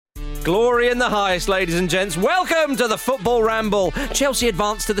Glory in the highest, ladies and gents. Welcome to the Football Ramble. Chelsea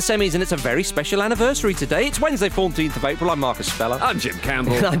advanced to the semis, and it's a very special anniversary today. It's Wednesday, 14th of April. I'm Marcus Speller. I'm Jim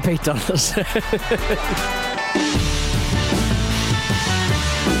Campbell. And I'm Pete Donaldson.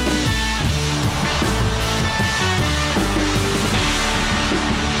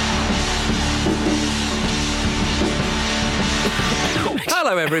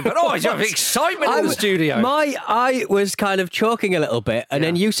 Hello, everybody. Oh, you have excitement in the studio. I was kind of choking a little bit, and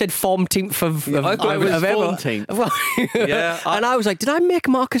then you said 14th of I thought it was April. 14th. Yeah, and I was like, did I make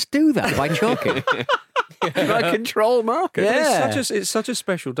Marcus do that by choking? I control Marcus. Yeah. It's such a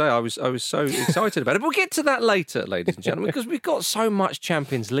special day. I was so excited about it. But we'll get to that later, ladies and gentlemen, because we've got so much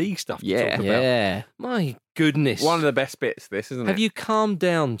Champions League stuff to talk about. Yeah. My goodness. One of the best bits, this, isn't it? Have you calmed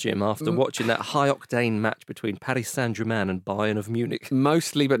down, Jim, after watching that high-octane match between Paris Saint-Germain and Bayern of Munich?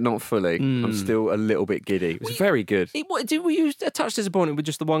 Mostly, but not fully. I'm still a little bit giddy. It was very good. Were you a touch disappointed with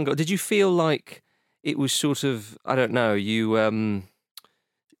just the one goal? Did you feel like it was sort of, I don't know, you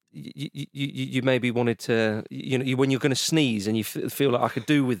maybe wanted to, when you're going to sneeze and you feel like I could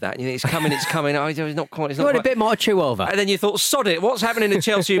do with that. It's coming. Oh, it's not quite. It's You not had a quite. bit more to chew over. And then you thought, sod it, what's happening in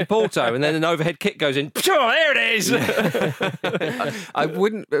Chelsea and Porto? And then an overhead kick goes in. Oh, there it is. I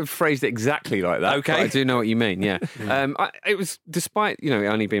wouldn't have phrased it exactly like that. Okay. But I do know what you mean, yeah. It was, despite, it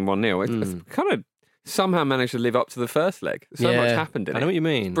only being 1-0, it's kind of somehow managed to live up to the first leg. So much happened in it. I know what you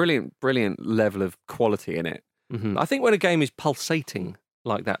mean. Brilliant level of quality in it. Mm-hmm. I think when a game is pulsating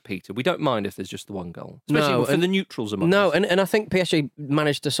like that, Peter, we don't mind if there's just the one goal, especially for the neutrals among us. And I think PSG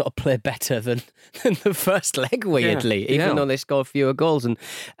managed to sort of play better than the first leg, weirdly, even though they scored fewer goals. And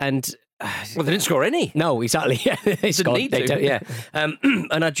well, they didn't score any. No, exactly. Yeah, they scored. need to. Yeah,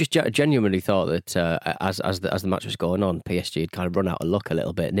 and I just genuinely thought that as the match was going on, PSG had kind of run out of luck a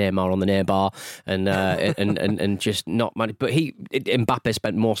little bit. Neymar on the near bar, and just not managed. But Mbappe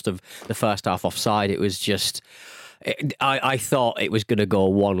spent most of the first half offside. It was just. I thought it was going to go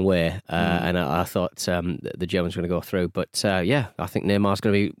one way, and I thought the Germans were going to go through. But I think Neymar's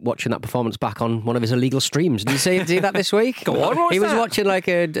going to be watching that performance back on one of his illegal streams. Did you see that this week? Go on, he was watching like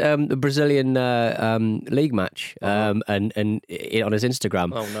a Brazilian league match, and on his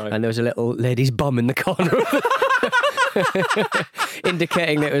Instagram. Oh, no. And there was a little lady's bum in the corner,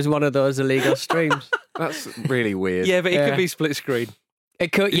 indicating that it was one of those illegal streams. That's really weird. Yeah, but it could be split screen.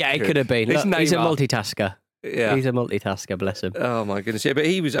 It could have been. It's Look, he's a Neymar. multitasker. Yeah. He's a multitasker, bless him. Oh my goodness! Yeah, but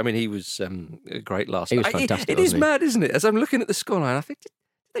he was great last He was night. fantastic, It is wasn't he? mad, isn't it? As I'm looking at the scoreline, I think, did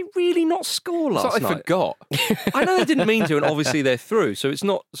they really not score last It's like night? I forgot. I know they didn't mean to, and obviously they're through. So it's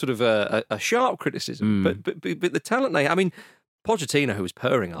not sort of a sharp criticism, but the talent I mean, Pochettino, who was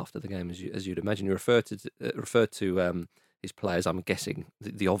purring after the game, as you'd imagine, you referred to his players. I'm guessing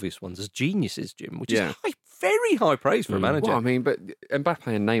the obvious ones as geniuses, Jim, which is very high praise for a manager. Well, I mean, but Mbappe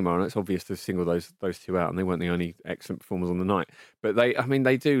and Neymar, and it's obvious to single those two out, and they weren't the only excellent performers on the night. But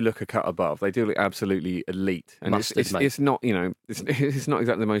they do look a cut above. They do look absolutely elite, and it's not it's not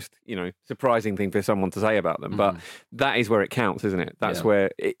exactly the most surprising thing for someone to say about them. But that is where it counts, isn't it? That's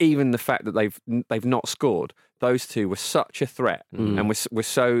where even the fact that they've not scored, those two were such a threat, and were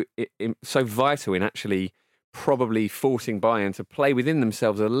so vital in actually probably forcing Bayern to play within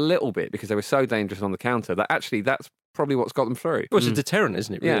themselves a little bit because they were so dangerous on the counter that actually that's probably what's got them through. Well, it's a deterrent,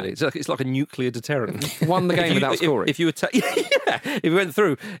 isn't it, really? Yeah. It's like a nuclear deterrent. Won the game without scoring. If you attack, if you went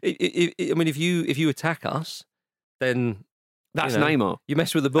through, if you attack us, then that's Neymar. You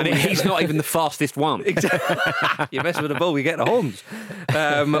mess with the ball. And he's not even the fastest one. Exactly. You mess with the ball, you get the horns.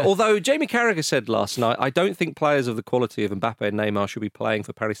 Although Jamie Carragher said last night, I don't think players of the quality of Mbappe and Neymar should be playing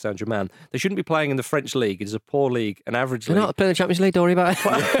for Paris Saint-Germain. They shouldn't be playing in the French league. It is a poor league, an average league. They're not playing the Champions League, don't worry about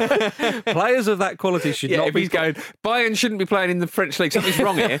it. Players of that quality should not be... He's going, Bayern shouldn't be playing in the French league. Something's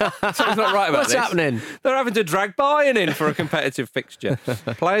wrong here. Something's not right about What's this. happening? They're having to drag Bayern in for a competitive fixture.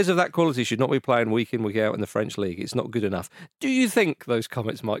 Players of that quality should not be playing week in, week out in the French league. It's not good enough. Do you think those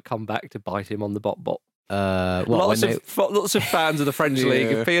comments might come back to bite him on the bot? Lots of fans of the French league.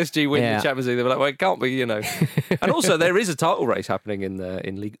 If PSG win the Champions League, they're like, well, it can't be, And also, there is a title race happening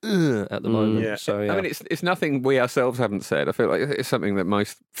in League at the moment. Yeah. So, I mean, it's nothing we ourselves haven't said. I feel like it's something that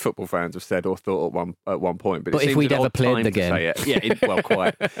most football fans have said or thought at one point. But it if seems we'd an ever odd played time the to game. say it.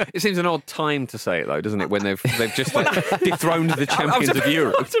 Quite. It seems an odd time to say it, though, doesn't it? When they've just dethroned the champions of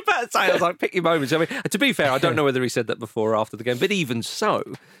Europe. I was about to say, I was like, pick your moments. I mean, to be fair, I don't know whether he said that before or after the game, but even so,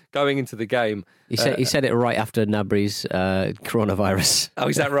 going into the game, He said it right after Gnabry's coronavirus. Oh,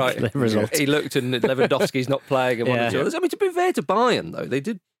 is that right? result. He looked and Lewandowski's not playing and one or two others. I mean, to be fair to Bayern, though, they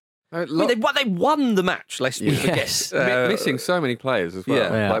did They won the match, lest we forget. Missing so many players as well.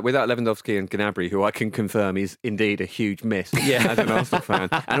 Yeah. Like without Lewandowski and Gnabry, who I can confirm is indeed a huge miss as an Arsenal fan.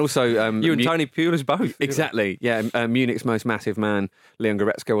 And also... you and Tony Pulis both. Exactly, yeah. Munich's most massive man, Leon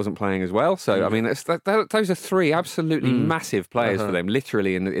Goretzka, wasn't playing as well. So, I mean, those are three absolutely massive players for them,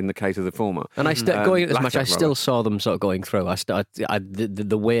 literally in the case of the former. And going at this match, I still saw them sort of going through.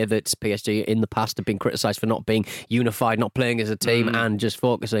 The way that PSG in the past have been criticised for not being unified, not playing as a team, and just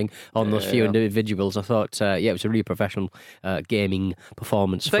focusing on those few individuals. I thought, it was a really professional gaming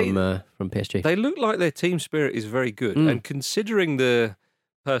performance from PSG. They look like their team spirit is very good, and considering the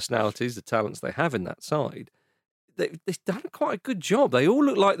personalities, the talents they have in that side, they've done quite a good job. They all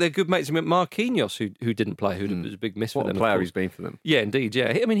look like they're good mates. I mean, Marquinhos, who didn't play, who was a big miss for them. What a player he's been for them. Yeah, indeed.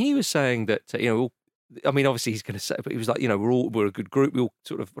 Yeah, I mean, he was saying that obviously he's going to say, but he was like, we're a good group. We all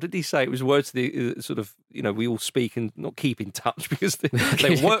sort of, what did he say? It was words to the sort of, we all speak and not keep in touch because they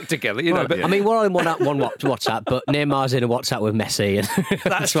work together. But I mean, we're on one WhatsApp, but Neymar's in a WhatsApp with Messi and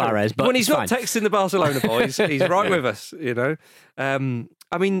that's Suarez. But when he's not texting the Barcelona boys, he's right with us.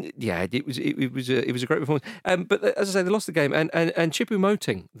 I mean, yeah, it was a great performance. But as I say, they lost the game, and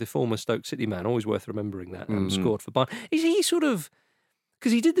Choupo-Moting, the former Stoke City man, always worth remembering that, scored for Bayern. Is he sort of?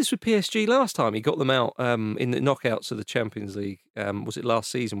 Because he did this with PSG last time. He got them out in the knockouts of the Champions League. Was it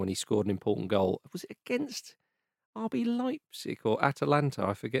last season when he scored an important goal? Was it against RB Leipzig or Atalanta?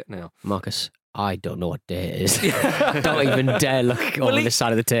 I forget now. Marcus, I don't know what day it is. Don't even dare look over this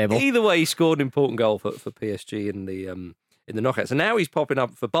side of the table. Either way, he scored an important goal for PSG in the knockouts. And now he's popping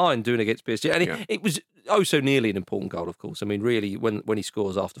up for Bayern doing against PSG. And it was so nearly an important goal, of course. I mean, really, when he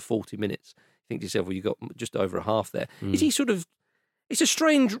scores after 40 minutes, you think to yourself, well, you got just over a half there. Is he sort of... It's a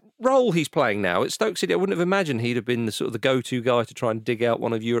strange role he's playing now. At Stoke City, I wouldn't have imagined he'd have been the sort of the go-to guy to try and dig out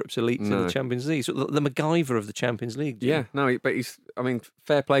one of Europe's elites in the Champions League. Sort of the MacGyver of the Champions League. Yeah, no, but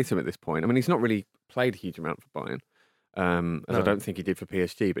fair play to him at this point. I mean, he's not really played a huge amount for Bayern, I don't think he did for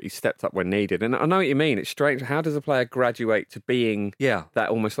PSG, but he stepped up when needed. And I know what you mean. It's strange. How does a player graduate to being that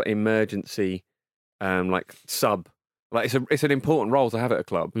almost like emergency, like sub? Like it's an important role to have at a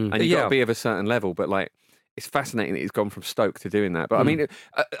club, and you've got to be of a certain level. But like, it's fascinating that he's gone from Stoke to doing that. But I mean,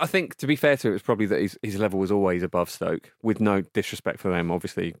 I think to be fair to it, it's probably that his level was always above Stoke, with no disrespect for them,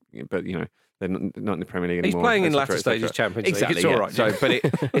 obviously. But they're not in the Premier League anymore. He's playing in latter stages Champions League. Exactly, it's all right. So, but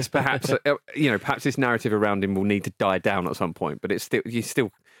it's perhaps perhaps this narrative around him will need to die down at some point. But you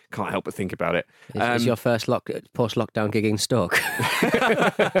still can't help but think about it. Is your first post-lockdown gig in Stoke?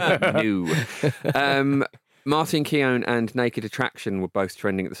 No. Martin Keown and Naked Attraction were both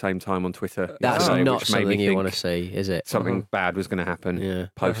trending at the same time on Twitter. That's not something you want to see, is it? Something bad was going to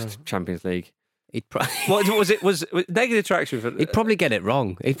happen post Champions League. What was it? Was Naked Attraction? He'd probably get it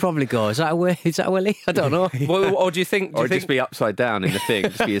wrong. He'd probably go, "Is that Willie? I don't know." Or do you think? Or just be upside down in the thing,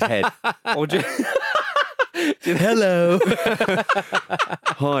 just be his head. Or do you Hello.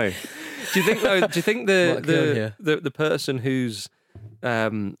 Hi. Do you think the person who's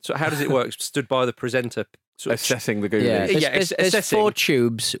so how does it work? Stood by the presenter. Assessing the Google. There's 4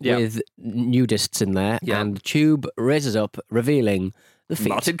 tubes with nudists in there, and the tube raises up, revealing the feet,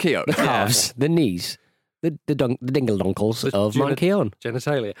 Martin Keown, the calves, the knees, the dingle-donkles of Martin Keown.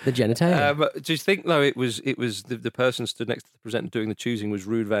 Genitalia. The genitalia. Do you think, though, it was the person stood next to the presenter doing the choosing was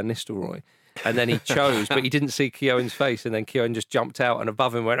Ruud van Nistelrooy? And then he chose, but he didn't see Keown's face, and then Keown just jumped out and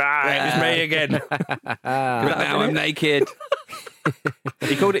above him went, it was me again. But now I'm naked.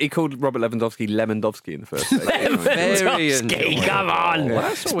 He called Robert Lewandowski Lemondowski in the first place. Lewandowski, come on. Well,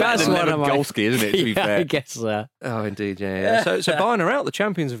 that's better than Lewandowski, isn't it, to be fair? I guess so. Oh, indeed, yeah. So Bayern are out, the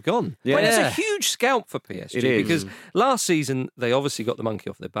champions have gone. Yeah. But it's a huge scalp for PSG. It is. Because last season, they obviously got the monkey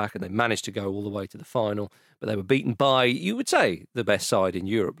off their back and they managed to go all the way to the final, but they were beaten by, you would say, the best side in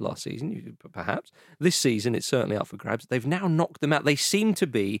Europe last season, perhaps. This season, it's certainly up for grabs. They've now knocked them out. They seem to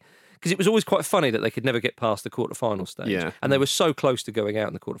be... Because it was always quite funny that they could never get past the quarterfinal stage. Yeah. And they were so close to going out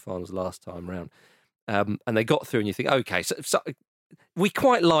in the quarterfinals last time round. And they got through and you think, okay, so we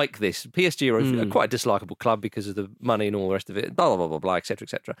quite like this. PSG are quite a dislikable club because of the money and all the rest of it, blah, blah, blah, blah, blah, et cetera,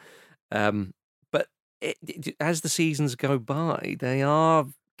 et cetera. But as the seasons go by, they are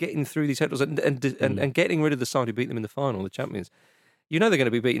getting through these hurdles and getting rid of the side who beat them in the final, the champions. You know they're going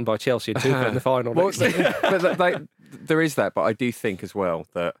to be beaten by Chelsea and Tuchel in the final. But there is that, but I do think as well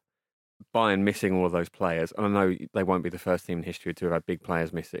that Bayern missing all of those players, and I know they won't be the first team in history to have had big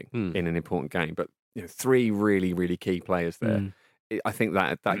players missing in an important game, but 3 really, really key players there. I think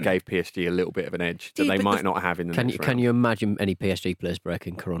that gave PSG a little bit of an edge that they might not have in the next round. Can you imagine any PSG players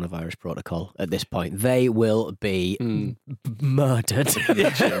breaking coronavirus protocol at this point? They will be murdered.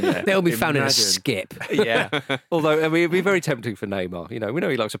 They'll be found in a skip. Yeah. Although it'd be very tempting for Neymar. We know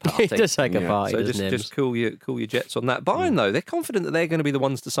he likes a party. He does like a party. So just cool your jets on that. Bayern though, they're confident that they're going to be the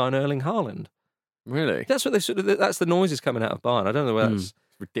ones to sign Erling Haaland. Really? That's what that's the noises coming out of Bayern. I don't know where that's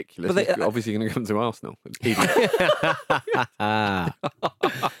ridiculous. But He's obviously going to come to Arsenal.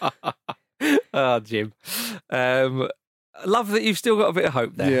 Oh, Jim. Love that you've still got a bit of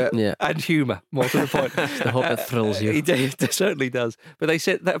hope there. Yeah. And humour, more to the point. The hope that thrills you. It certainly does. But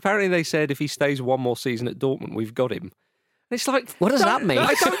apparently they said if he stays one more season at Dortmund, we've got him. It's like, what does that mean?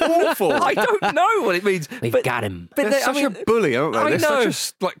 I don't know what it means. We've got him. But they're such a bully, aren't they? They're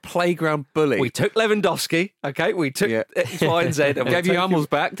such a playground bully. We took Lewandowski, okay? We took X, Y, and Z. And gave you Hummels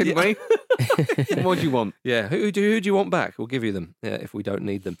back, didn't we? What do you want? Yeah, who do you want back? We'll give you them if we don't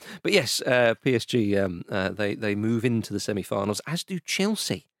need them. But yes, PSG, they move into the semi-finals, as do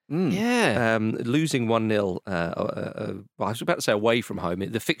Chelsea. Yeah. Losing 1-0, I was about to say away from home.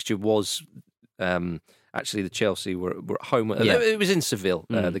 The fixture was... actually, the Chelsea were at home. It was in Seville.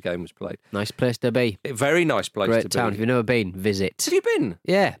 The game was played. Nice place to be. Very nice place to be. Great town. If you've never been, visit. Have you been?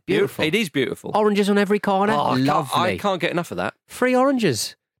 Yeah, beautiful. It is beautiful. Oranges on every corner. Oh, lovely. I can't get enough of that. Free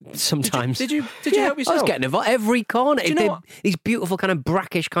oranges. Sometimes. Did you help yourself? I was getting involved every corner. Do you know what? These beautiful kind of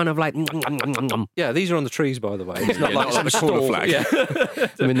brackish kind of like. Yeah, these are on the trees, by the way. It's not like the corner flag. Yeah.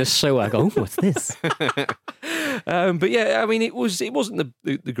 I'm in the sewer. I go, what's this? But yeah, I mean, it wasn't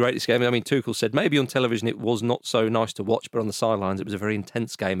the greatest game. I mean, Tuchel said maybe on television it was not so nice to watch, but on the sidelines it was a very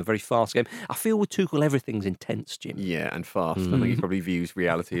intense game, a very fast game. I feel with Tuchel everything's intense, Jim. Yeah, and fast. I think he probably views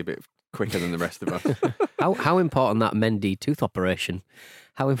reality a bit quicker than the rest of us. How important that Mendy tooth operation?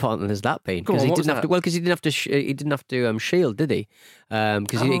 How important has that been? Because he didn't have to. Well, because he didn't have to shield, did he?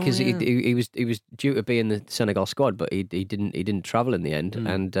 Because he was due to be in the Senegal squad, but he didn't travel in the end,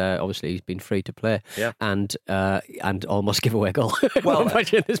 and obviously he's been free to play. Yeah. And almost give away a goal. Well,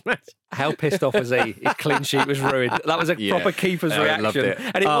 imagine this match. How pissed off was he? His clean sheet was ruined. That was a proper keeper's reaction, loved it.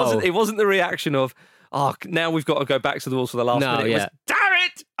 And it wasn't the reaction of now we've got to go back to the walls for the last minute. It was, damn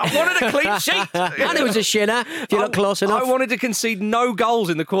it! I wanted a clean sheet. And it was a shinner, if you look close enough. I wanted to concede no goals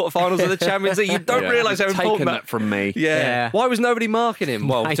in the quarterfinals of the Champions League. You don't realise how important that from me. Yeah. Why was nobody marking him?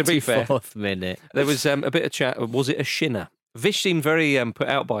 Well, to be fair, 94th minute. There was a bit of chat. Was it a shinner? Vish seemed very put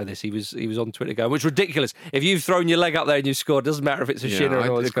out by this. He was on Twitter going, "It's ridiculous. If you've thrown your leg up there and you scored, doesn't matter if it's a shinner." I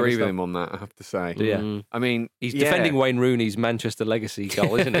or agree with him on that, I have to say. Yeah. I mean, he's defending Wayne Rooney's Manchester legacy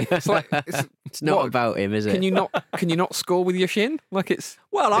goal, isn't he? It's not about him, is it? Can you not score with your shin? It's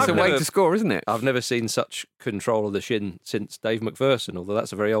a way to score, isn't it? I've never seen such control of the shin since Dave McPherson, although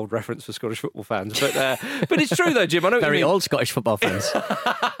that's a very old reference for Scottish football fans. But it's true though, Jim. I know very old Scottish football fans.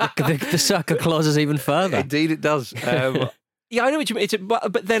 the circle closes even further. Indeed, it does. Yeah, I know what you mean.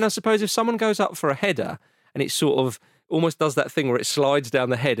 But then I suppose if someone goes up for a header and it sort of almost does that thing where it slides down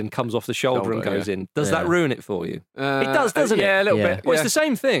the head and comes off the shoulder and goes in, does that ruin it for you? It does, doesn't it? Yeah, a little bit. Well, it's the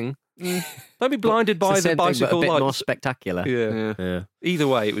same thing. Don't be blinded by the bicycle lights. A bit lights. more spectacular. Yeah. Either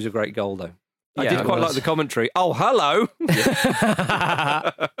way, it was a great goal, though. I did quite like the commentary. Oh, hello!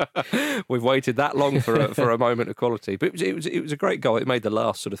 We've waited that long for a moment of quality, but it was a great goal. It made the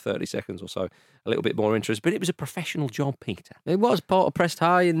last sort of 30 seconds or so a little bit more interest. But it was a professional job, Peter. It was. Porto pressed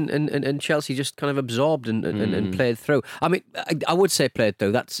high, and Chelsea just kind of absorbed and played through. I mean, I would say played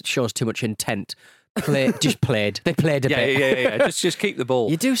through. That shows too much intent. Just played. They played a bit. Yeah. Just keep the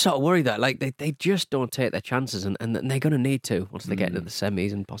ball. You do sort of worry that they just don't take their chances, and they're going to need to once they get into the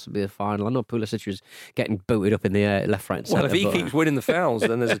semis and possibly the final. I know Pulisic was getting booted up in the air, left, right, and centre. Well, if he keeps winning the fouls,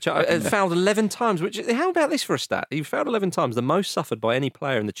 then there's a chance. Fouled 11 times. How about this for a stat? He fouled 11 times, the most suffered by any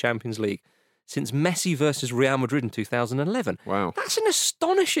player in the Champions League since Messi versus Real Madrid in 2011. Wow. That's an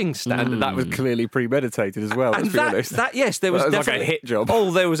astonishing stat. And that was clearly premeditated as well, let's be honest. There was definitely like a hit job.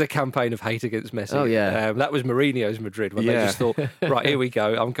 Oh, there was a campaign of hate against Messi. Oh, yeah. That was Mourinho's Madrid when they just thought, right, here we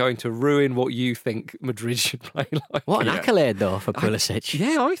go. I'm going to ruin what you think Madrid should play like. What an accolade, though, for Pulisic.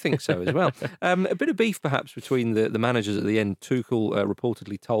 Yeah, I think so as well. A bit of beef, perhaps, between the managers at the end. Tuchel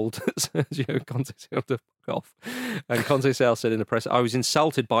reportedly told Sergio Conceição to fuck off. And Conceição said in the press, I was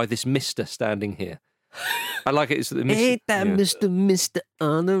insulted by this mister standing here. I like it. It's the Ain't that Mr.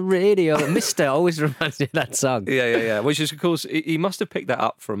 on the radio? Mr. always reminds me of that song. Yeah. Which is, of course, he must have picked that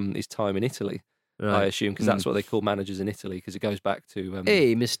up from his time in Italy, right. I assume, because that's what they call managers in Italy, because it goes back to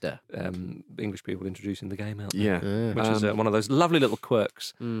hey, Mr. English people introducing the game out there, yeah, which is one of those lovely little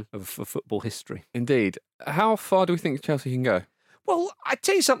quirks of football history. Indeed. How far do we think Chelsea can go? Well, I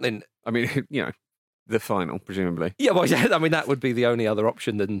tell you something. I mean, the final, presumably. Yeah, well, yeah, I mean, that would be the only other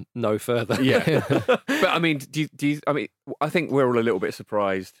option than no further. Yeah. But, I mean, I think we're all a little bit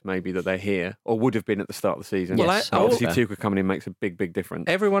surprised maybe that they're here, or would have been at the start of the season. Yes. Obviously, Tuchel coming in makes a big, big difference.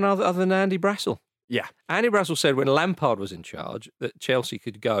 Everyone other than Andy Brassel. Yeah. Andy Brassel said when Lampard was in charge that Chelsea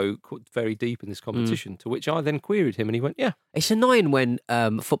could go very deep in this competition, to which I then queried him and he went, yeah. It's annoying when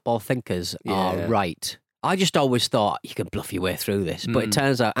football thinkers are right. I just always thought you can bluff your way through this. But it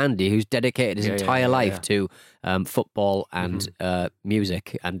turns out Andy, who's dedicated his entire life to football and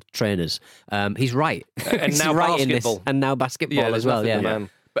music and trainers, he's right. And now right basketball. in this. And now basketball as well, yeah.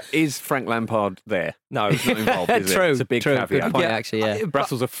 But is Frank Lampard there? No, he's not involved, is True, it? It's a big caveat. Good point, actually, yeah.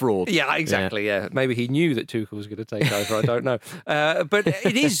 Brassel's a fraud. Yeah, exactly, yeah. Maybe he knew that Tuchel was going to take over, I don't know. But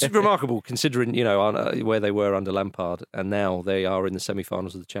it is remarkable considering, where they were under Lampard and now they are in the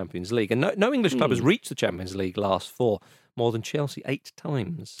semi-finals of the Champions League. And no English club has reached the Champions League last four more than Chelsea 8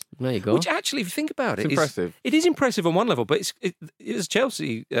 times. There you go. Which actually, if you think about it, it's impressive. It is impressive on one level, but as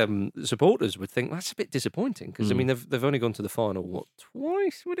Chelsea supporters would think, that's a bit disappointing because, I mean, they've only gone to the final,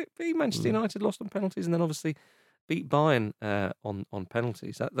 twice would it be? Manchester United lost on penalties and then obviously beat Bayern on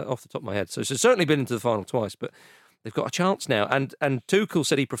penalties. That off the top of my head. So it's certainly been into the final twice, but they've got a chance now. And Tuchel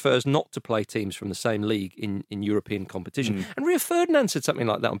said he prefers not to play teams from the same league in European competition. And Rio Ferdinand said something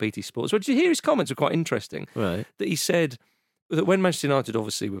like that on BT Sports. Well, did you hear his comments? Were quite interesting. Right. That he said that when Manchester United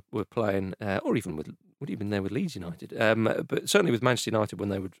obviously were playing, or even would even there with Leeds United, but certainly with Manchester United when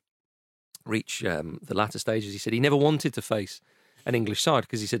they would reach the latter stages, he said he never wanted to face an English side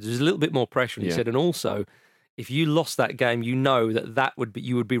because he said there's a little bit more pressure. And he said, and also, if you lost that game, you know that would be,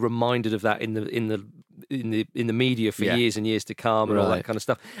 you would be reminded of that in the media for years and years to come and all that kind of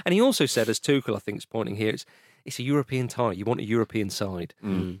stuff. And he also said, as Tuchel I think is pointing here, it's a European tie. You want a European side,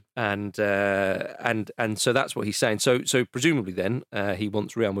 and so that's what he's saying. So presumably then he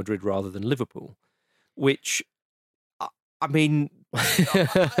wants Real Madrid rather than Liverpool, which I mean.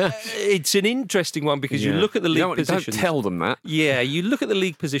 It's an interesting one because you look at the league positions. Don't tell them that. Yeah, you look at the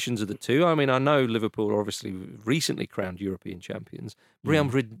league positions of the two. I mean, I know Liverpool are obviously recently crowned European champions. Real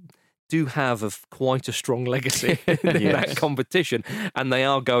Madrid do have quite a strong legacy in that competition, and they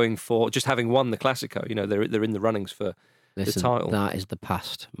are going for just having won the Clasico. They're in the runnings for the title. That is the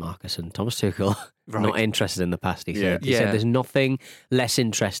past, Marcus, and Thomas Tuchel not interested in the past. He said. He said there's nothing less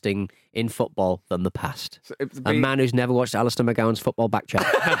interesting in football than the past. So a man who's never watched Alistair McGowan's football back check.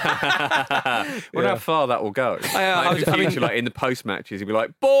 Well, how far that will go. Like in the post matches, he'd be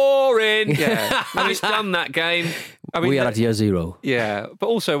like, boring. Yeah, and he's done that game. We are at year 0. Yeah, but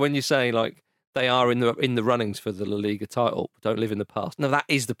also when you say like they are in the runnings for the La Liga title, don't live in the past. No, that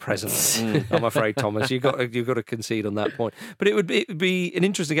is the present. I'm afraid, Thomas. You've got to concede on that point. But it would be an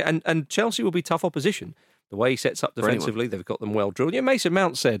interesting and Chelsea will be tough opposition. The way he sets up defensively, they've got them well drilled. Mason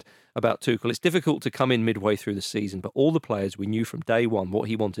Mount said about Tuchel, it's difficult to come in midway through the season, but all the players, we knew from day one what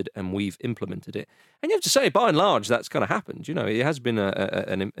he wanted and we've implemented it. And you have to say, by and large, that's kind of happened. It has been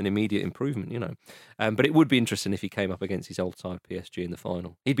an immediate improvement, But it would be interesting if he came up against his old side PSG in the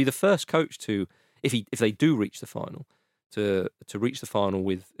final. He'd be the first coach to, if they do reach the final, to reach the final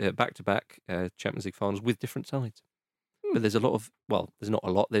with back-to-back Champions League finals with different sides. But there's there's not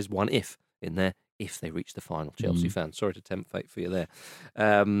a lot. There's one if in there. If they reach the final, Chelsea fans. Sorry to tempt fate for you there.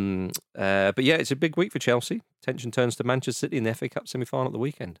 But yeah, it's a big week for Chelsea. Tension turns to Manchester City in the FA Cup semi-final at the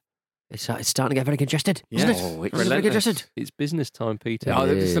weekend. It's starting to get very congested, isn't it? It's very congested. It's business time, Peter.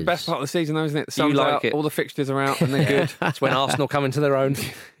 It's the best part of the season, though, isn't it? The sun's out, all the fixtures are out and they're good. That's when Arsenal come into their own.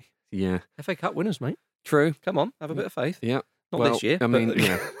 Yeah. FA Cup winners, mate. True. Come on, have a bit of faith. Yeah. Not this year. I mean,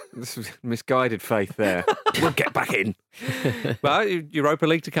 this is misguided faith there. We'll get back in. Well, Europa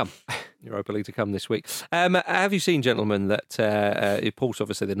League to come. Europa League to come this week. Have you seen, gentlemen, that Paul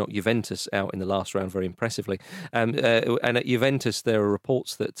obviously they're not Juventus out in the last round very impressively. And at Juventus, there are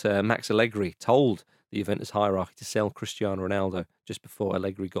reports that Max Allegri told the Juventus hierarchy to sell Cristiano Ronaldo just before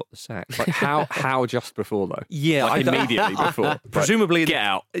Allegri got the sack. Like how just before, though? Yeah. Immediately before. Presumably. Get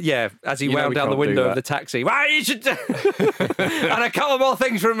out. Yeah, as he wound down the window of the taxi. Well, you should and a couple more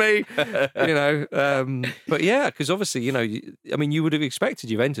things from me. But yeah, because obviously, you would have expected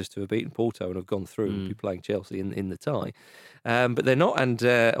Juventus to have beaten Porto and have gone through and be playing Chelsea in the tie. But they're not,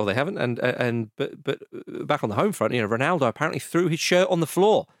 or they haven't. But back on the home front, Ronaldo apparently threw his shirt on the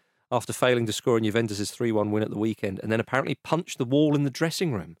floor after failing to score in Juventus' 3-1 win at the weekend, and then apparently punched the wall in the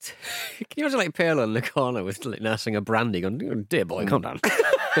dressing room. Can you imagine like Pirlo in the corner with nursing a brandy going, dear boy, calm down.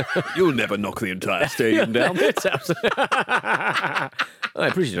 You'll never knock the entire stadium down. I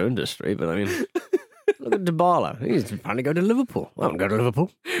appreciate your industry, but I mean, look at Dybala. He's apparently going to Liverpool. I won't go to Liverpool.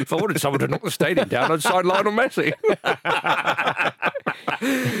 If I wanted someone to knock the stadium down, I'd sideline on Messi.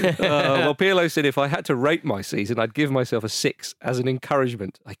 Well, PLO said if I had to rate my season, I'd give myself a 6 as an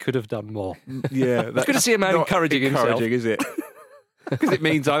encouragement. I could have done more. Yeah, it's good to see a man encouraging himself. Is it? Because it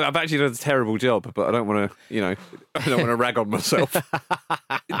means I've actually done a terrible job, but I don't want to, I don't want to rag on myself.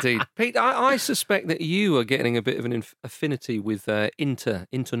 Indeed. Pete, I suspect that you are getting a bit of an affinity with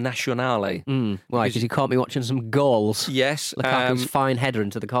Internazionale. Why? Because you caught me watching some goals. Yes. Lukaku's fine header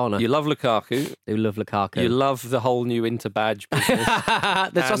into the corner. You love Lukaku. You love Lukaku. You love the whole new Inter badge business.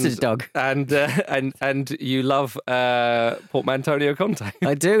 The sausage dog. And you love Portmantonio Conte.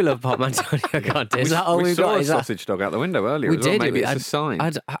 I do love Portmantonio Conte. Is that all we've got? We saw a sausage dog out the window earlier. We did. Maybe it's a sign.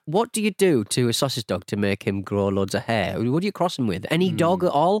 What do you do to a sausage dog to make him grow loads of hair? What do you cross him with? Any dog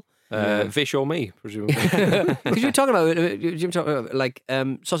at all? Fish or me, presumably. Because you're talking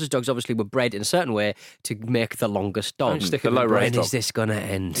about sausage dogs obviously were bred in a certain way to make the longest dog. The low race When dog. is this going to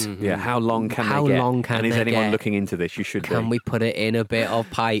end? Mm-hmm. Yeah, how long can they get? And is anyone looking into this? You should. Can we put it in a bit of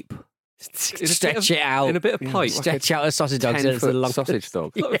pipe? Stretch it out in a bit of pipe. Stretch out a sausage dog. It's a long sausage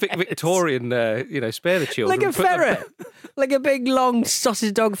dog. Like Victorian, spare the children. Like a ferret, like a big long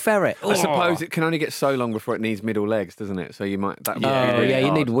sausage dog ferret. I suppose it can only get so long before it needs middle legs, doesn't it? So you might. That would be really you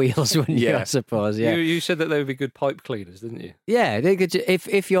hard. need wheels, wouldn't you? I suppose. Yeah. You said that they would be good pipe cleaners, didn't you? Yeah, they could.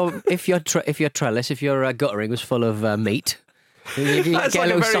 If your trellis, if your guttering was full of meat. You get a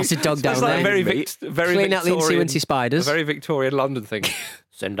little sausage dog down there. Very clean out the insurancy spiders. A very Victorian London thing.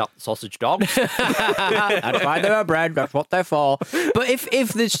 Send up the sausage dogs. That's why they're bred. That's what they're for. But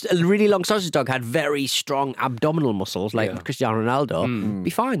if this really long sausage dog had very strong abdominal muscles, like Cristiano Ronaldo,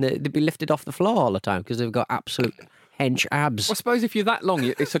 be fine. They'd be lifted off the floor all the time because they've got absolute hench abs. Well, I suppose if you're that long,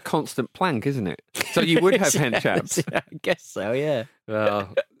 it's a constant plank, isn't it? So you would have hench abs. Yeah, I guess so. Yeah.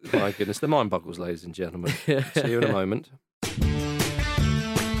 My goodness, the mind boggles, ladies and gentlemen. See you in a moment.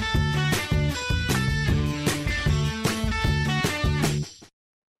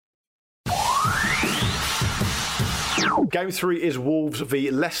 Game 3 is Wolves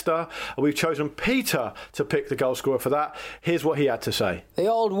v Leicester. We've chosen Peter to pick the goal scorer for that. Here's what he had to say. The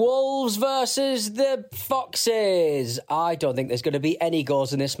old Wolves versus the Foxes. I don't think there's going to be any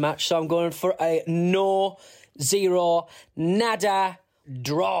goals in this match, so I'm going for a 0-0 nada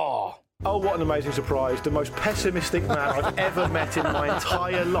draw. Oh, what an amazing surprise. The most pessimistic man I've ever met in my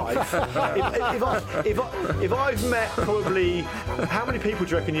entire life. If I've met probably... How many people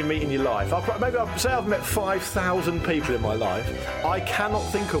do you reckon you meet in your life? I've met 5,000 people in my life. I cannot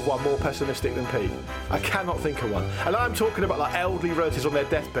think of one more pessimistic than Pete. I cannot think of one. And I'm talking about like elderly relatives on their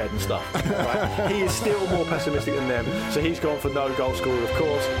deathbed and stuff. Right? He is still more pessimistic than them. So he's gone for no goal scorer, of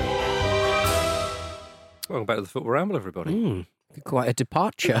course. Welcome back to the Football Ramble, everybody. Quite a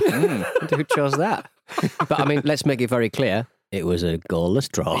departure. Who chose that? But I mean, let's make it very clear. It was a goalless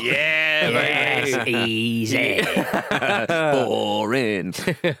draw. Yeah, easy. Boring.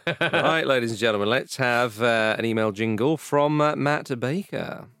 Right, ladies and gentlemen, let's have an email jingle from Matt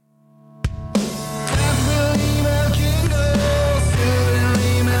Baker.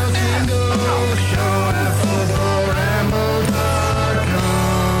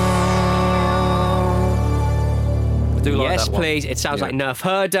 Yes, please. It sounds like Nerf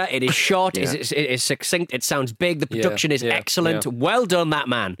herder. It is short. It is succinct. It sounds big. The production is excellent. Well done, that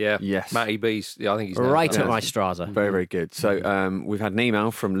man. Yeah. Yes. Matty B's. Yeah, I think he's right at my Strasser. Very, very good. So we've had an email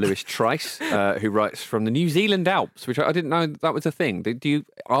from Lewis Trice, who writes from the New Zealand Alps, which I didn't know that was a thing.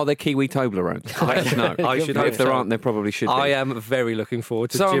 Are there Kiwi Toblerones? I should know. I should know. If there aren't, there probably should be. I am very looking forward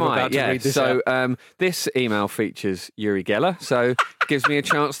to Jim about to read this out. So this email features Uri Geller, so gives me a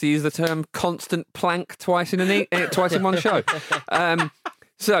chance to use the term constant plank twice in one show.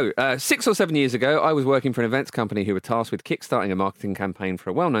 6 or 7 years ago, I was working for an events company who were tasked with kickstarting a marketing campaign for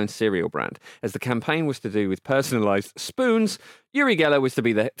a well-known cereal brand. As the campaign was to do with personalised spoons, Uri Geller was to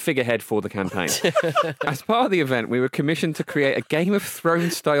be the figurehead for the campaign. As part of the event, we were commissioned to create a Game of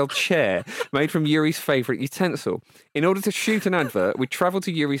Thrones-style chair made from Yuri's favourite utensil. In order to shoot an advert, we travelled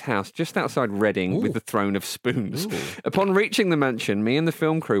to Yuri's house just outside Reading with the throne of spoons. Upon reaching the mansion, me and the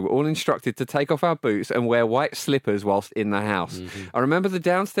film crew were all instructed to take off our boots and wear white slippers whilst in the house. I remember the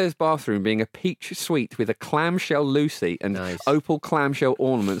downstairs bathroom being a peach suite with a clamshell Lucy and opal clamshell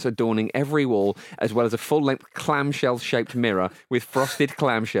ornaments adorning every wall, as well as a full-length clamshell-shaped mirror with frosted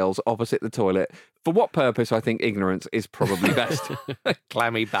clamshells opposite the toilet, For what purpose? I think ignorance is probably best.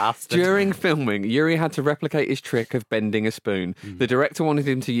 Clammy bastard. During filming, Yuri had to replicate his trick of bending a spoon. The director wanted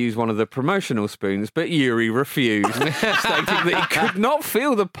him to use one of the promotional spoons, but Yuri refused, stating that he could not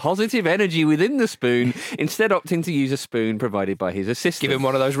feel the positive energy within the spoon, instead opting to use a spoon provided by his assistant. Give him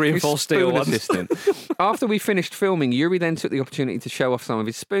one of those reinforced steel ones. Assistant. After we finished filming, Yuri then took the opportunity to show off some of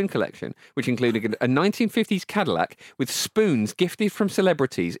his spoon collection, which included a 1950s Cadillac with spoons gifted from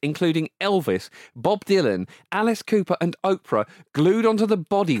celebrities, including Elvis, Bob Dylan, Alice Cooper and Oprah, glued onto the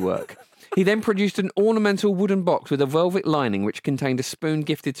bodywork. He then produced an ornamental wooden box with a velvet lining which contained a spoon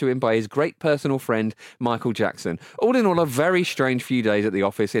gifted to him by his great personal friend, Michael Jackson. All in all, a very strange few days at the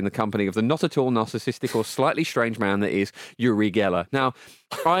office in the company of the not at all narcissistic or slightly strange man that is Yuri Geller. Now,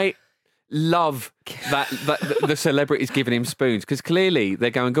 I love that the celebrities giving him spoons, because clearly they're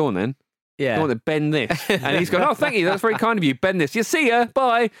going, go on then. Yeah. I want to bend this. And he's going, oh, thank you. That's very kind of you. Bend this. You see ya.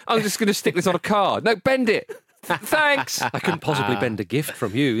 Bye. I'm just going to stick this on a card. No, bend it. Thanks. I couldn't possibly bend a gift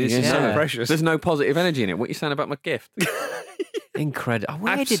from you. This is so precious. There's no positive energy in it. What are you saying about my gift? Incredible.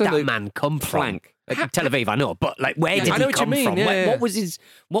 Where did that man come from? Tel Aviv, I know, but like, where did he come from? Yeah.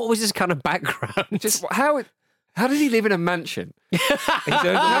 What was his kind of background? Just how did he live in a mansion?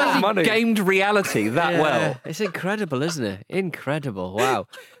 How has he gamed reality that well? It's incredible, isn't it? Incredible. Wow.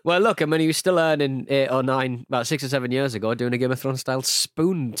 Well, look, I mean, he was still earning 8 or 9, about 6 or 7 years ago, doing a Game of Thrones style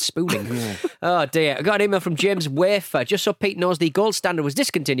spooning. Oh, dear. I got an email from James Wafer. Just so Pete knows, the gold standard was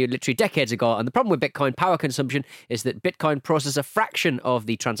discontinued literally decades ago, and the problem with Bitcoin power consumption is that Bitcoin processes a fraction of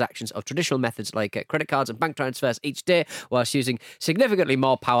the transactions of traditional methods like credit cards and bank transfers each day, whilst using significantly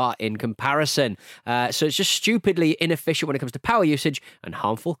more power in comparison. So it's just stupidly inefficient when it comes to power usage and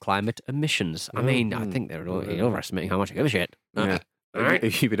harmful climate emissions. I mean, I think they're overestimating how much I give a shit. Yeah.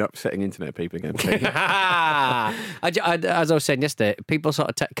 You've been upsetting internet people again. As I was saying yesterday, people sort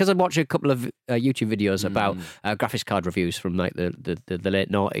of because I watched a couple of YouTube videos about graphics card reviews from like the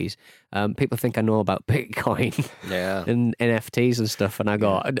late noughties. People think I know about Bitcoin, and NFTs and stuff, and I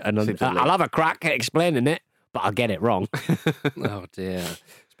go, I'll have a crack at explaining it, but I'll get it wrong. Oh dear.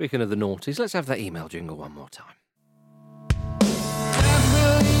 Speaking of the noughties, let's have that email jingle one more time.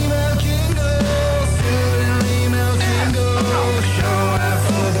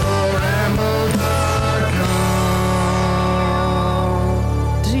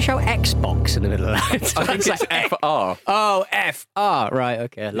 Does he show Xbox in the middle of that? I think it's FR. Oh, FR. Right,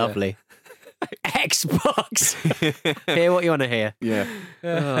 okay, lovely. Xbox. Hear what you want to hear. Yeah.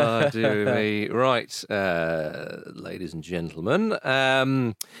 Oh, dear me. Right, ladies and gentlemen.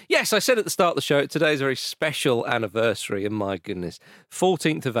 Yes, I said at the start of the show, today's a very special anniversary, and my goodness,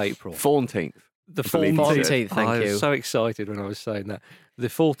 14th of April. 14th. The 14th, thank I you. was so excited when I was saying that. The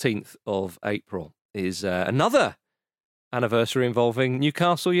 14th of April is another anniversary involving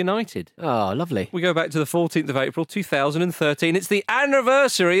Newcastle United. Oh, lovely. We go back to the 14th of April 2013. It's the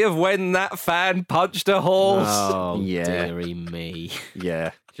anniversary of when that fan punched a horse. Oh, yeah. dearie me.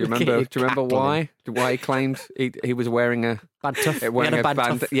 Yeah. Do you remember why? Why he claimed he was wearing a bad tuff?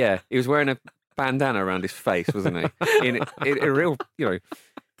 Yeah, he was wearing a bandana around his face, wasn't he? in a real,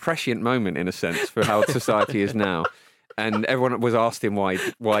 prescient moment in a sense for how society is now. And everyone was asked him why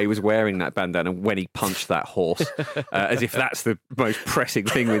he was wearing that bandana when he punched that horse, as if that's the most pressing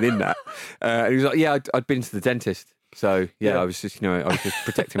thing within that. And he was like, "Yeah, I'd been to the dentist, so yeah. I was just, I was just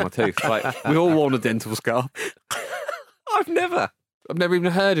protecting my tooth. Like we all worn a dental scarf. I've never even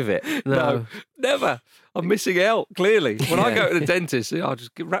heard of it. No, never. I'm missing out, clearly. When I go to the dentist, I'll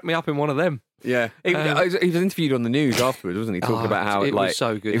just wrap me up in one of them. Yeah. He was interviewed on the news afterwards, wasn't he? Talking about how it was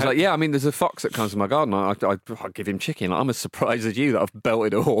so good. He was like, yeah, I mean, there's a fox that comes to my garden. I give him chicken. Like, I'm as surprised as you that I've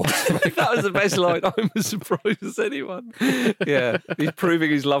belted a horse. That was the best line. I'm as surprised as anyone. Yeah. He's proving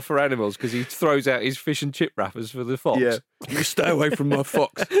his love for animals because he throws out his fish and chip wrappers for the fox. Yeah. You stay away from my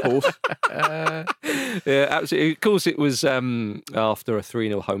fox, horse. Yeah, absolutely. Of course, it was after a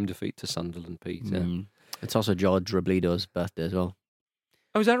 3-0 home defeat to Sunderland, Peter. It's also George Robledo's birthday as well.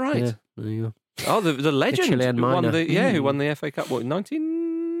 Oh, is that right? Yeah, there you go. Oh, the legend Chilean who won miner. who won the FA Cup, what,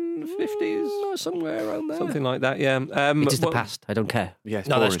 1950s? Somewhere around there. Something like that, yeah. It is the past. I don't care. Yes,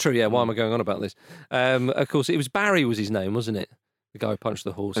 no, that's true, yeah. Why am I going on about this? Of course, it was Barry was his name, wasn't it? The guy who punched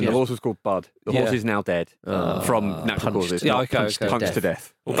the horse. And the horse was called Bud. The horse is now dead from natural causes. Yeah, punched to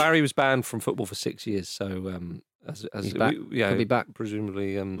death. Well, Barry was banned from football for 6 years, so... he's back. He'll be back.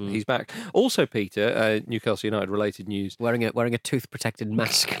 Presumably, he's back. Also, Peter, Newcastle United related news. Wearing a tooth protected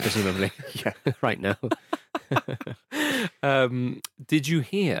mask, presumably. Yeah, right now. Did you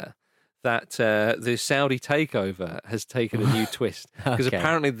hear that the Saudi takeover has taken a new twist? Because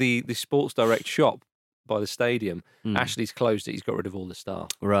apparently the Sports Direct shop by the stadium. Ashley's closed it. He's got rid of all the staff,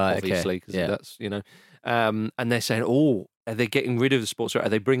 right? Obviously, because that's and they're saying, are they getting rid of the sports director? Are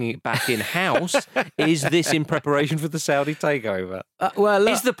they bringing it back in-house? Is this in preparation for the Saudi takeover?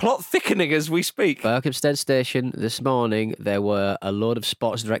 Is the plot thickening as we speak? Berkhamsted Station this morning, there were a load of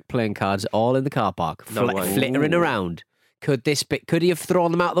Sports Direct playing cards all in the car park, flittering around. Could he have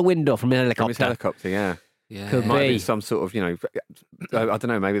thrown them out the window from a helicopter? From his helicopter, yeah. Yeah. Could might be be some sort of, I don't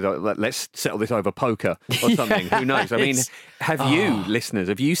know, maybe let's settle this over poker or something. Who knows? I mean, have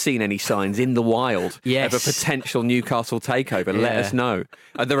you seen any signs in the wild of a potential Newcastle takeover? Let us know.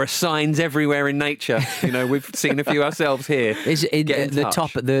 There are signs everywhere in nature. We've seen a few ourselves here. Is it the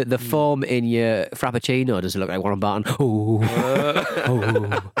top, the foam in your Frappuccino? Does it look like Warren Barton?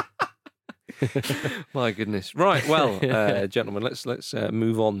 My goodness. Right, well, gentlemen, let's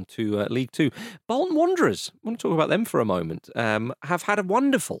move on to League Two. Bolton Wanderers, I want to talk about them for a moment, have had a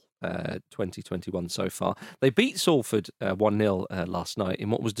wonderful 2021 so far. They beat Salford 1-0 last night in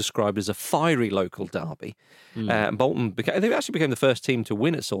what was described as a fiery local derby. And Bolton they actually became the first team to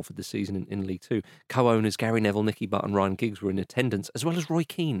win at Salford this season in League Two. Co-owners Gary Neville, Nicky Butt and Ryan Giggs were in attendance, as well as Roy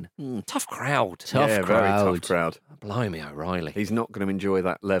Keane. Tough crowd. Very tough crowd. Blimey O'Reilly. He's not going to enjoy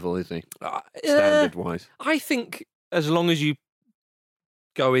that level, is he? Standard-wise. I think as long as you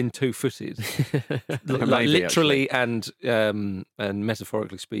go in two-footed, like literally and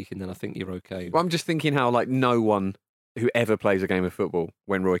metaphorically speaking, then I think you're okay. Well, I'm just thinking how no one who ever plays a game of football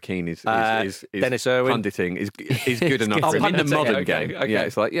when Roy Keane is Dennis Irwin punditing is good enough for him in the modern game. Okay. Yeah,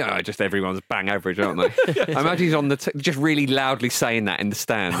 it's just everyone's bang average, aren't they? I imagine he's on just really loudly saying that in the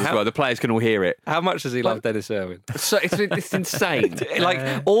stands as well. The players can all hear it. How much does he love Dennis Irwin? So it's insane.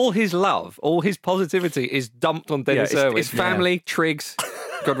 All his love, all his positivity is dumped on Dennis Irwin. His family, Triggs.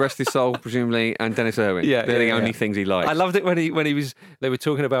 God rest his soul, presumably, and Dennis Irwin. They're the only things he likes. I loved it when he was. They were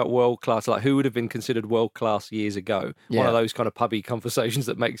talking about world class, like who would have been considered world class years ago. Yeah. One of those kind of pubby conversations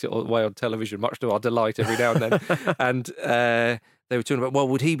that makes it all the way on television, much to our delight every now and then. And they were talking about, well,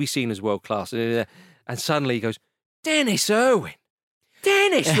 would he be seen as world class? And suddenly he goes, Dennis Irwin.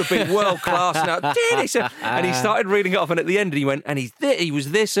 Dennis would be world class now. Dennis, and he started reading it off, and at the end, he went, and he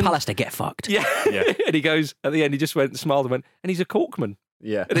was this, and Pallister, get fucked. Yeah. And he goes at the end, he just went and smiled and went, and he's a Corkman.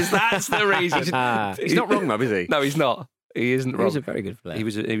 Yeah, that's the reason. He's not wrong, though, is he? No, he's not. He isn't wrong. He's a very good player. He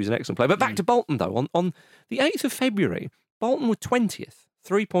was an excellent player. But back to Bolton, though. On the 8th of February, Bolton were 20th,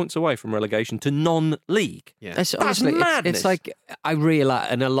 3 points away from relegation to non-league. Yeah. That's madness. It's like, I realise,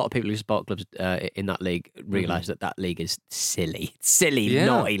 and a lot of people who support clubs in that league realise that league is silly.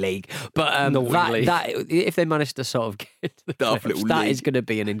 Naughty league. But that if they manage to sort of get to the playoffs, that is going to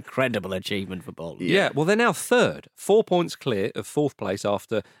be an incredible achievement for Bolton. Yeah, well, they're now third, 4 points clear of fourth place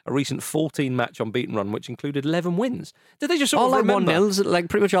after a recent 14-match unbeaten run, which included 11 wins. Did they just sort of remember? 1-0s, like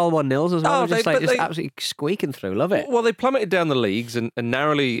pretty much all 1-0s as well. Just absolutely squeaking through. Love it. Well, they plummeted down the leagues and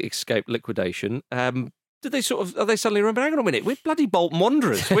narrowly escaped liquidation. Did they are they suddenly remember, hang on a minute, we're bloody Bolton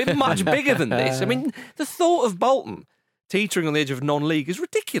Wanderers. We're much bigger than this. I mean, the thought of Bolton teetering on the edge of non-league is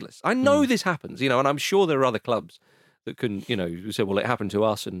ridiculous. I know this happens, and I'm sure there are other clubs that can, say, well, it happened to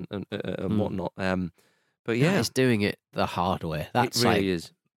us and whatnot. But yeah. It's doing it the hard way. That's it really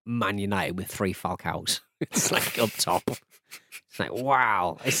is. Man United with 3 Falcaos. It's like up top. It's like,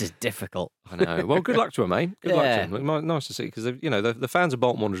 wow, this is difficult. I know. Well, good luck to them, eh? Good luck to them. Nice to see, because the fans of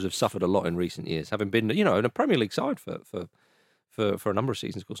Bolton Wanderers have suffered a lot in recent years, having been in a Premier League side for a number of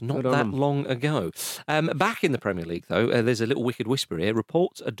seasons, of course, not that long ago. Back in the Premier League, though, there's a little wicked whisper here.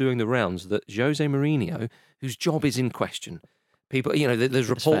 Reports are doing the rounds that Jose Mourinho, whose job is in question, people, there's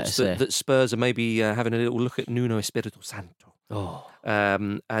reports that Spurs are maybe having a little look at Nuno Espirito Santo.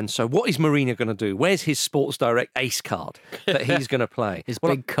 And so what is Mourinho going to do? Where's his Sports Direct ace card that he's going to play? His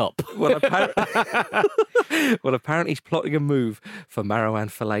big cup. Well, apparently he's plotting a move for Marouane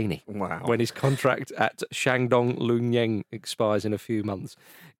Fellaini. Wow. When his contract at Shandong Lungyang expires in a few months.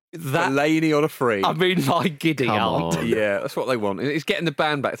 Fellaini on a free. I mean, my giddy aunt. Yeah, that's what they want. It's getting the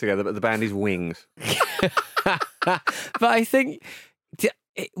band back together, but the band is wings. But I think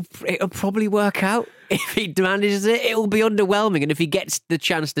it'll probably work out. If he manages it, it will be underwhelming. And if he gets the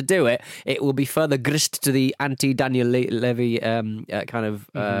chance to do it, it will be further grist to the anti-Daniel Levy kind of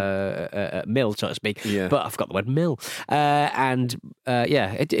mill, so to speak. Yeah. But I forgot the word mill.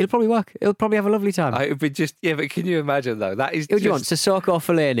 It'll probably work. He'll probably have a lovely time. It would be but can you imagine, though? That is Who do you want, Sissoko or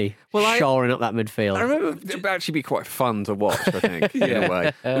Fellaini? Shoring up that midfield. I remember it would actually be quite fun to watch, I think, in a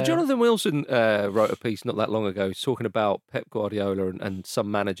way. Well, Jonathan Wilson wrote a piece not that long ago talking about Pep Guardiola and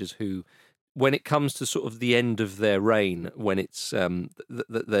some managers who, when it comes to sort of the end of their reign, when it's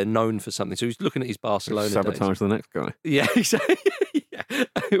they're known for something. So he's looking at his Barcelona sabotage days. the next guy. Yeah, exactly.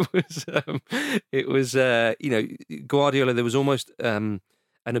 it was Guardiola. There was almost an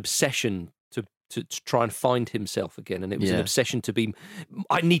obsession to try and find himself again, and it was an obsession to be.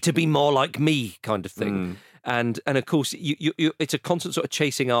 I need to be more like me, kind of thing. And of course, it's a constant sort of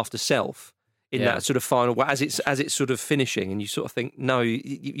chasing after self in that sort of final, as it's sort of finishing, and you sort of think, no,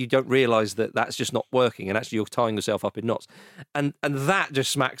 you don't realise that that's just not working, and actually you're tying yourself up in knots, and that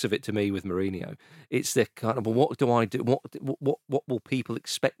just smacks of it to me with Mourinho. It's the kind of, well, what do I do? What will people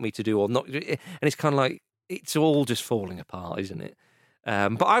expect me to do or not? And it's kind of like it's all just falling apart, isn't it?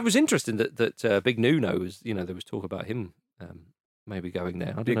 But I was interested that Big Nuno was, there was talk about him maybe going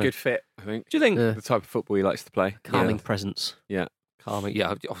there. Be a good fit, I think. Do you think the type of football he likes to play? Calming presence. Yeah. Calming,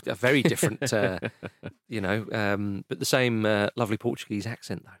 a very different, but the same lovely Portuguese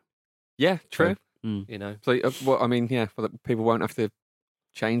accent, though. Yeah, true. So, people won't have to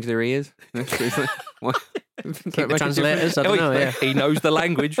change their ears. Keep the translators, I don't know. Yeah. He knows the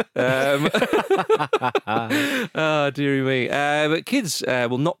language. Oh, dearie me. But kids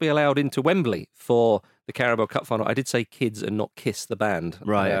will not be allowed into Wembley for the Carabao Cup final. I did say kids and not Kiss the band.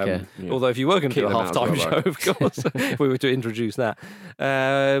 Right, okay. Yeah. Although if you were going to do a half-time show, of course, if we were to introduce that.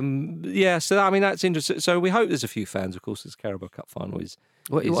 So, that's interesting. So we hope there's a few fans, of course, as Carabao Cup final is.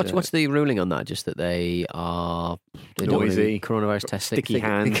 What's the ruling on that? Just that they noisy, coronavirus testing, sticky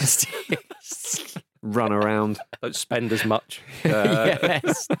hands, run around, don't spend as much.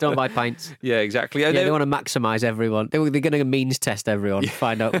 Yes, don't buy pints. Yeah, exactly. Yeah, they want to maximise everyone. They're going to means test everyone,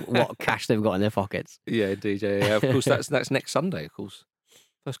 find out what cash they've got in their pockets. Yeah, indeed. Yeah. Of course, that's next Sunday. Of course,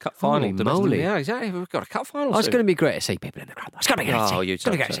 first cup final. Holy moly! Yeah, exactly. We've got a cup final. It's going to be great to see people in the crowd. It's going to be great. Oh,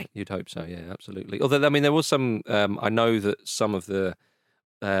 you'd hope so. Yeah, absolutely. Although, there was some. I know that some of the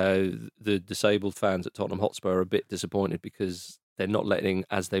disabled fans at Tottenham Hotspur are a bit disappointed because they're not letting,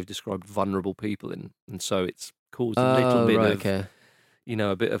 as they've described, vulnerable people in, and so it's caused a little bit of,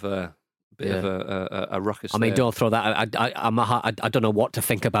 a bit of a ruckus. I mean, there. don't throw that. I don't know what to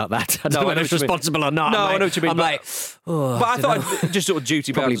think about that. I don't know whether it's responsible or not. No, I know what you mean. I'm like, but I thought I'd just sort of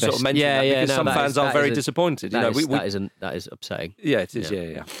duty bound to sort of mention that because some fans are very disappointed. That is upsetting. Yeah, it is.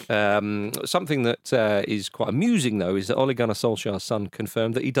 Yeah. Something that is quite amusing though is that Ole Gunnar Solskjaer's son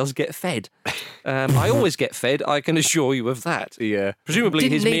confirmed that he does get fed. I always get fed. I can assure you of that. Yeah. Presumably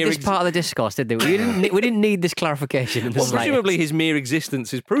didn't need this part of the discourse, did they? We didn't need this clarification. Presumably his mere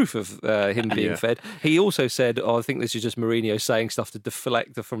existence is proof of him being fed. He also said, I think this is just Mourinho saying stuff to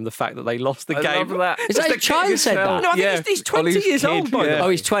deflect from the fact that they lost the game. Love that. Is that a child said that? No, I think he's 20 years old. Oh,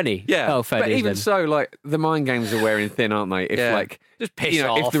 he's 20? Yeah. Oh, fair But even so, like, the mind games are wearing thin, aren't they? If, just piss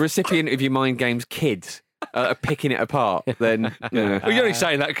off. If the recipient of your mind games kids are picking it apart, then... Well, you're only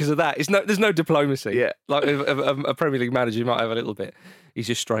saying that because of that. There's no diplomacy. Yeah. Like a Premier League manager, you might have a little bit. He's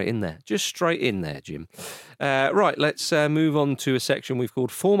just straight in there. Jim. Right, let's move on to a section we've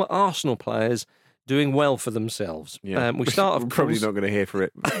called Former Arsenal Players Doing Well for Themselves. Yeah. We start, of probably course... not going to hear for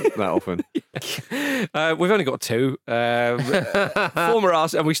it that often. We've only got two. Former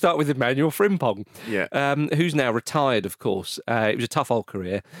Arsenal, and we start with Emmanuel Frimpong, who's now retired, of course. It was a tough old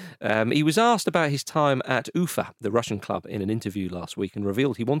career. He was asked about his time at Ufa, the Russian club, in an interview last week and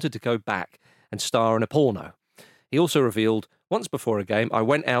revealed he wanted to go back and star in a porno. He also revealed, once before a game, I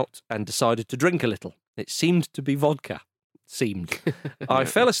went out and decided to drink a little. It seemed to be vodka. I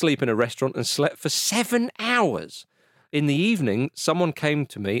fell asleep in a restaurant and slept for 7 hours. In the evening, someone came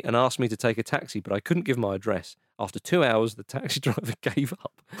to me and asked me to take a taxi, but I couldn't give my address. After 2 hours, the taxi driver gave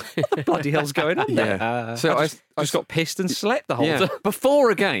up. What the bloody hell's going on there? So I just got pissed and slept the whole time. Before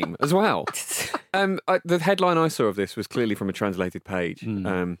a game as well. The headline I saw of this was clearly from a translated page.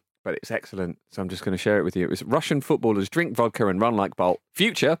 But it's excellent, so I'm just going to share it with you. It was Russian footballers drink vodka and run like Bolt.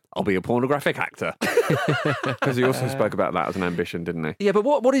 Future, I'll be a pornographic actor. Because he also spoke about that as an ambition, didn't he? Yeah, but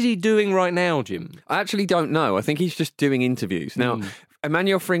what is he doing right now, Jim? I actually don't know. I think he's just doing interviews. Now,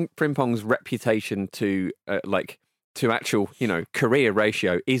 Emmanuel Frimpong's reputation to actual, career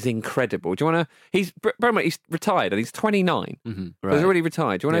ratio is incredible. Do you want to? He's retired and he's 29. Mm-hmm. Right. So he's already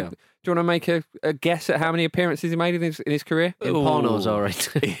retired. Do you want to make a guess at how many appearances he made in his career? In pornos, all right.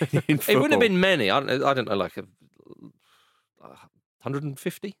 It wouldn't have been many. I don't know, like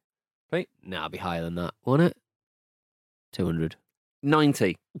 150. No, it'd be higher than that, wouldn't it? 200.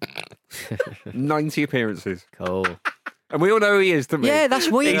 90. 90 appearances. Cool. And we all know who he is, don't we? Yeah, that's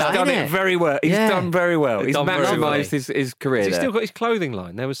weird. He's done it very well. He's done very well. He's maximised his career. Has he still got his clothing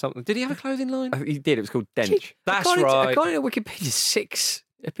line? There was something. Did he have a clothing line? He did. It was called Dench. That's right. According to Wikipedia, 6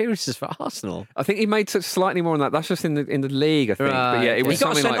 appearances for Arsenal. I think he made slightly more than that. That's just in the league, I think. Right. But yeah, it was he got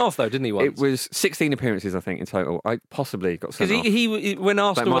something sent like, off though, didn't he? Once? It was 16 appearances, I think, in total. I possibly got sent off. Because he when That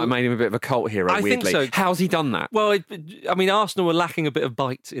Arsenal might have made him a bit of a cult hero. I think weirdly. so. How's he done that? Well, I mean, Arsenal were lacking a bit of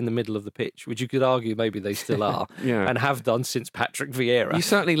bite in the middle of the pitch, which you could argue maybe they still are, Yeah. and have done since Patrick Vieira. You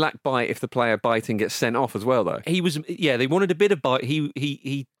certainly lack bite if the player biting gets sent off as well, though. He was, yeah, they wanted a bit of bite.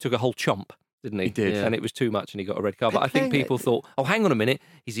 He took a whole chomp, didn't he? He did. And it was too much and he got a red card. But I think people thought, oh, hang on a minute.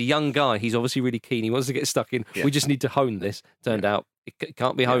 He's a young guy. He's obviously really keen. He wants to get stuck in. Yeah. We just need to hone this. Turned out it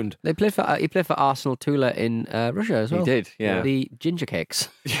can't be honed. He played for Arsenal Tula in Russia as well. He did, yeah. The Ginger Cakes.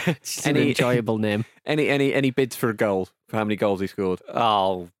 It's An enjoyable name. Any bids for a goal? For how many goals he scored?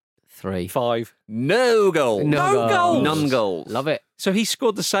 Oh, 3. 5. No goals. No goals. None goals. Love it. So he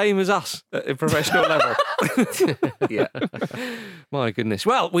scored the same as us at a professional level. Yeah. My goodness.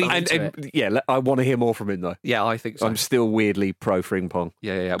 Well, I want to hear more from him, though. yeah, I think so. I'm still weirdly pro Frimpong.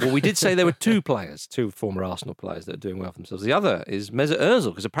 Yeah. Well, we did say there were two former Arsenal players that are doing well for themselves. The other is Mesut Ozil,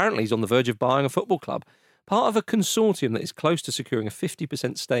 because apparently he's on the verge of buying a football club, part of a consortium that is close to securing a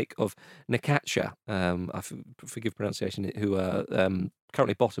 50% stake of Necaxa, forgive pronunciation, who are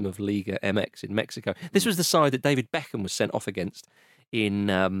currently bottom of Liga MX in Mexico. This was the side that David Beckham was sent off against in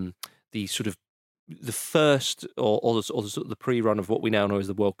the sort of the first or the sort of the pre-run of what we now know as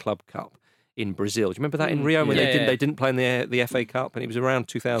the World Club Cup in Brazil. Do you remember that in Rio when they didn't play in the FA Cup, and it was around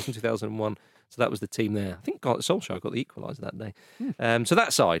 2000, 2001. So that was the team there. I think Solskjaer got the equaliser that day. So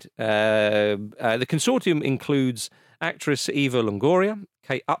that side. The consortium includes actress Eva Longoria,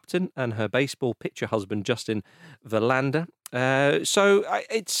 Kate Upton, and her baseball pitcher husband Justin Verlander. So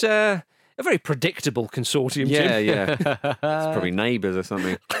it's a very predictable consortium, Jim. Yeah. It's probably neighbours or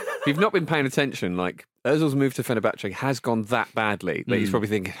something. If you've not been paying attention, like Ozil's move to Fenerbahce has gone that badly that he's probably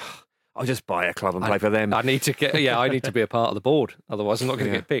thinking, I'll just buy a club and play for them. I need to be a part of the board, otherwise I'm not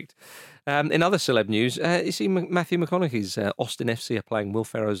going to get picked. In other celeb news, you see Matthew McConaughey's Austin FC are playing Will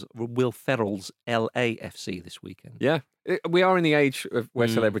Ferrell's LAFC this weekend. Yeah. We are in the age of where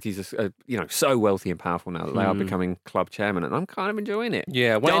celebrities are, so wealthy and powerful now that they are becoming club chairman, and I'm kind of enjoying it.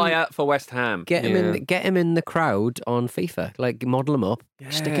 Yeah, Dyer for West Ham. Get him in the crowd on FIFA. Like model him up,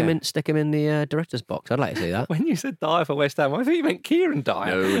 stick him in the director's box. I'd like to see that. When you said Dyer for West Ham, I thought you meant Kieran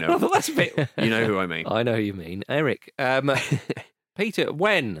Dyer. No. I thought that's a bit. You know who I mean. I know who you mean, Eric. Peter,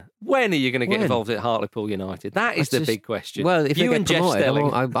 when are you going to get involved at Hartlepool United? That is the big question. Well, if you they and get Jeff promoted,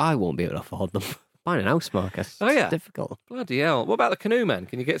 Stelling, I won't be able to afford them. Buying an house, Marcus. Oh, yeah. It's difficult. Bloody hell! What about the canoe man?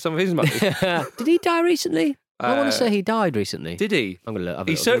 Can you get some of his money? Did he die recently? I want to say he died recently. Did he? I'm going to look.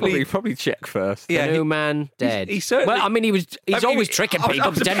 He certainly probably check first. Yeah, Canoe man dead. He certainly. Well, I mean, he's always tricking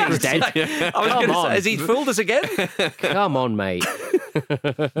people, pretending he's dead. I was going to say, has he fooled us again? Come on, mate.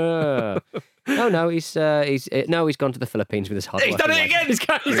 No, he's gone to the Philippines with his hard He's work done and it wife.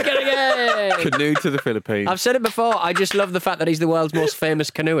 again. He's done it again. Canoe to the Philippines. I've said it before. I just love the fact that he's the world's most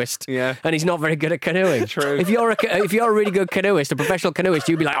famous canoeist. Yeah. And he's not very good at canoeing. True. If you're a really good canoeist, a professional canoeist,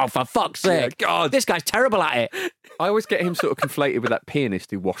 you'd be like, oh, for fuck's sake, God. this guy's terrible at it. I always get him sort of conflated with that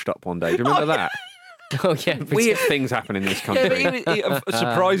pianist who washed up one day. Do you remember that? Oh yeah, Weird things happen in this country. Yeah, but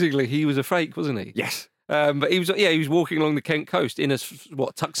surprisingly, he was a fake, wasn't he? Yes. But he was walking along the Kent coast in a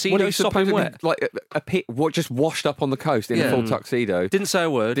tuxedo, Well, he was sopping supposedly wet. like a pit, just washed up on the coast in a full tuxedo. Didn't say a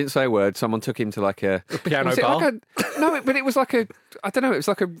word. Someone took him to like a piano was it bar. Like but it was like I don't know. It was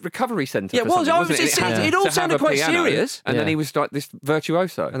like a recovery centre. Yeah, for it was. something, wasn't It all to have sounded a quite piano, serious. And then he was like this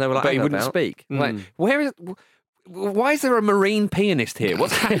virtuoso, And they were like, but he "Hang wouldn't about." speak. Like, why is there a marine pianist here?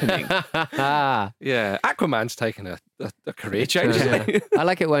 What's happening? Yeah, Aquaman's taken a career change. hasn't he? I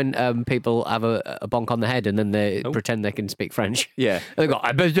like it when people have a bonk on the head and then they pretend they can speak French. Yeah. And they go,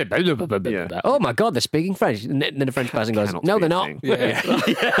 oh my God, they're speaking French. And then the French person goes, no, they're not. They're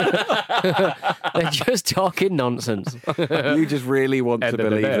just talking nonsense. You just really want to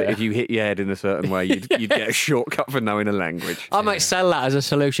believe that if you hit your head in a certain way, you'd get a shortcut for knowing a language. I might sell that as a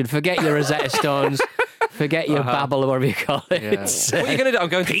solution. Forget your Rosetta Stones. Forget your babble or whatever you call it. Yeah. What are you going to do? I'm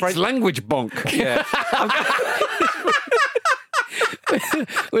going to Pete's language bonk. Yeah.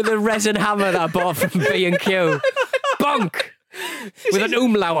 With a resin hammer that I bought from B&Q. Bonk! With an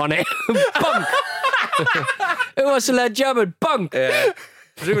umlaut on it. Bonk! Who wants to learn German? Bonk! Yeah.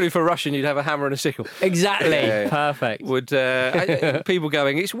 Presumably for Russian, you'd have a hammer and a sickle. Exactly. Yeah. Perfect. Would people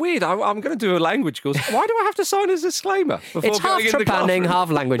going, it's weird, I'm going to do a language course. Why do I have to sign a disclaimer before It's half going in the trepanning, classroom? half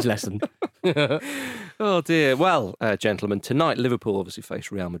language lesson. Oh dear. Well, gentlemen, tonight Liverpool obviously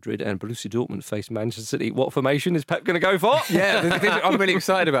face Real Madrid and Borussia Dortmund face Manchester City. What formation is Pep going to go for? Yeah, I'm really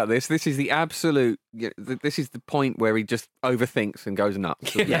excited about this. This is the absolute. This is the point where he just overthinks and goes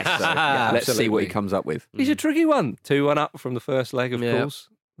nuts. Yes, let's see what he comes up with. He's a tricky one. 2-1 up from the first leg, of course.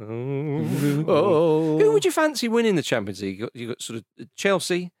 Who would you fancy winning the Champions League? You got sort of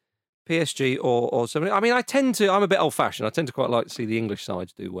Chelsea, PSG, or something. I mean, I'm a bit old-fashioned. I tend to quite like to see the English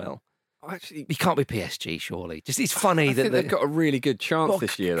sides do well. Actually, you can't be PSG, surely. Just it's funny I think they've got a really good chance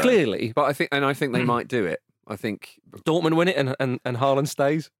this year, though. Clearly, but I think they might do it. I think Dortmund win it and Haaland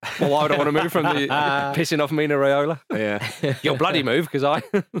stays. Well, why would I want to move from the pissing off Mina Raiola? Yeah, you'll bloody move because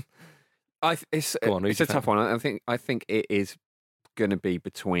it's a tough one. I think it is going to be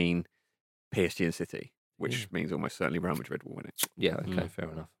between PSG and City, which means almost certainly Real Madrid will win it. Yeah, okay, fair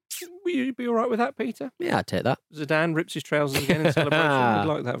enough. Will you be all right with that, Peter? Yeah, I'd take that. Zidane rips his trousers again in celebration.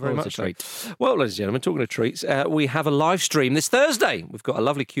 We'd like that very much. Well, ladies and gentlemen, talking of treats, we have a live stream this Thursday. We've got a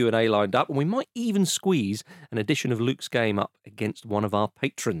lovely Q&A lined up, and we might even squeeze an edition of Luke's Game up against one of our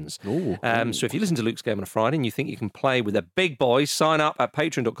patrons. So if you listen to Luke's Game on a Friday and you think you can play with the big boys, sign up at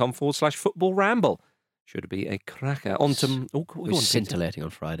patreon.com/football ramble. Should be a cracker. It was scintillating on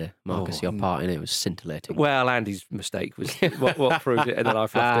Friday. Marcus, your part in it was scintillating. Well, Andy's mistake was what proved it, and then I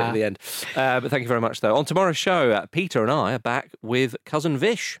fluffed it at the end. But thank you very much, though. On tomorrow's show, Peter and I are back with Cousin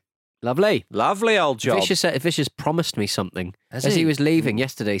Vish. Lovely old job. Vish has promised me something. As he was leaving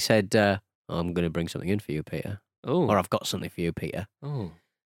yesterday, said, I'm going to bring something in for you, Peter. Oh. Or I've got something for you, Peter. Oh.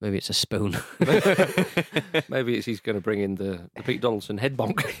 Maybe it's a spoon. Maybe he's going to bring in the Pete Donaldson head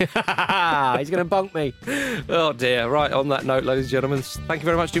bonk. He's going to bonk me. Oh, dear. Right, on that note, ladies and gentlemen, thank you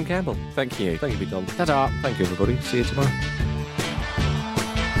very much, Jim Campbell. Thank you. Thank you, Pete Donaldson. Ta-ta. Thank you, everybody. See you tomorrow.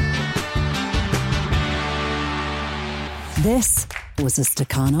 This was a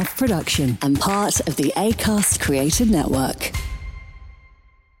Stakhanov production and part of the Acast Creative Network.